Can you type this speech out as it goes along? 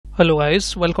Hello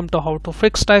guys, welcome to How to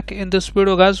Fix Tech. In this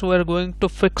video guys, we are going to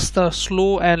fix the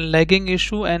slow and lagging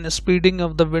issue and speeding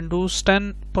of the Windows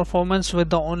 10 performance with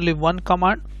the only one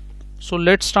command. So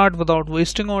let's start without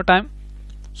wasting our time.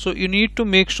 So you need to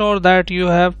make sure that you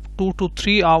have 2 to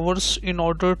 3 hours in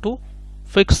order to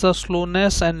fix the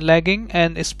slowness and lagging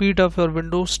and speed of your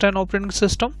Windows 10 operating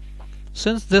system.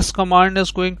 Since this command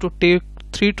is going to take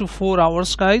 3 to 4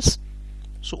 hours guys,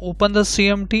 so open the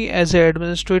CMD as an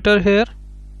administrator here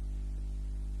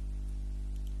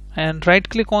and right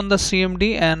click on the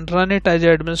CMD and run it as an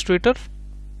administrator.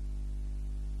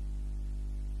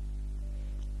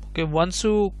 Okay, once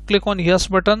you click on yes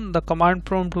button, the command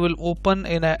prompt will open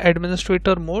in an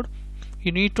administrator mode.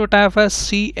 You need to type as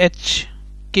chkdsk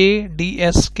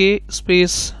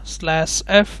space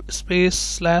 /f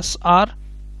space /r.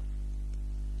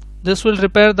 This will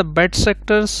repair the bad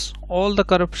sectors, all the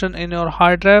corruption in your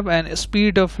hard drive and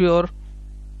speed of your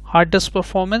hard disk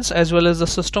performance as well as the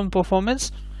system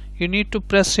performance. You need to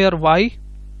press here Y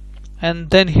and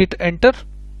then hit enter.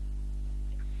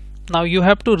 Now you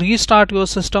have to restart your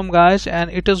system guys,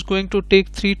 and it is going to take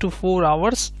 3 to 4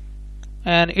 hours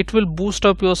and it will boost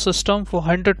up your system for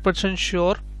 100%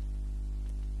 sure.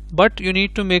 But you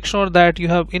need to make sure that you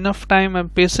have enough time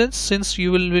and patience, since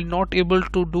you will not able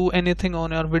to do anything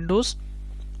on your Windows.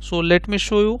 So let me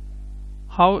show you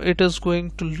how it is going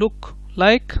to look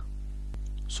like.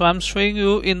 So I'm showing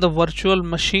you in the virtual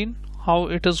machine how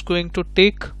it is going to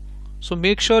take. So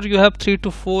make sure you have 3 to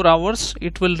 4 hours.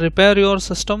 It will repair your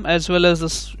system as well as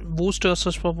this boost your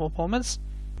system performance.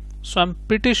 So I'm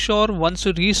pretty sure once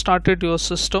you restarted your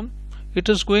system, it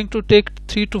is going to take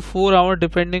 3 to 4 hours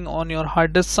depending on your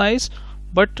hard disk size,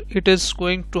 but it is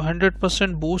going to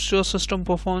 100% boost your system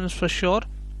performance for sure.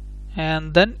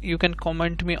 And then you can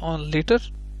comment me on later.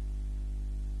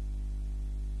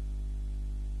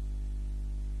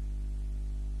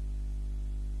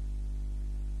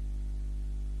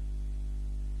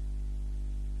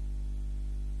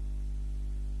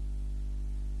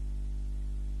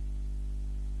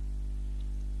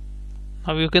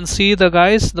 Now you can see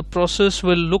the process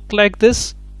will look like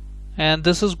this, and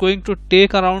this is going to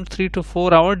take around 3 to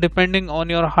 4 hours depending on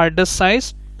your hard disk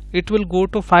size. It will go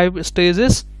to 5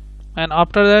 stages, and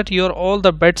after that all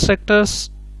the bad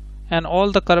sectors and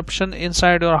all the corruption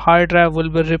inside your hard drive will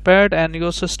be repaired and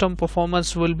your system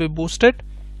performance will be boosted.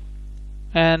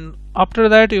 And after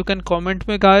that you can comment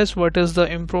me guys what is the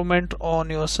improvement on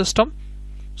your system.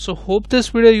 So hope this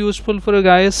video useful for you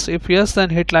guys. If yes, then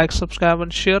hit like, subscribe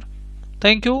and share.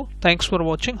 Thank you. Thanks for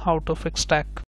watching How to Fix Tech.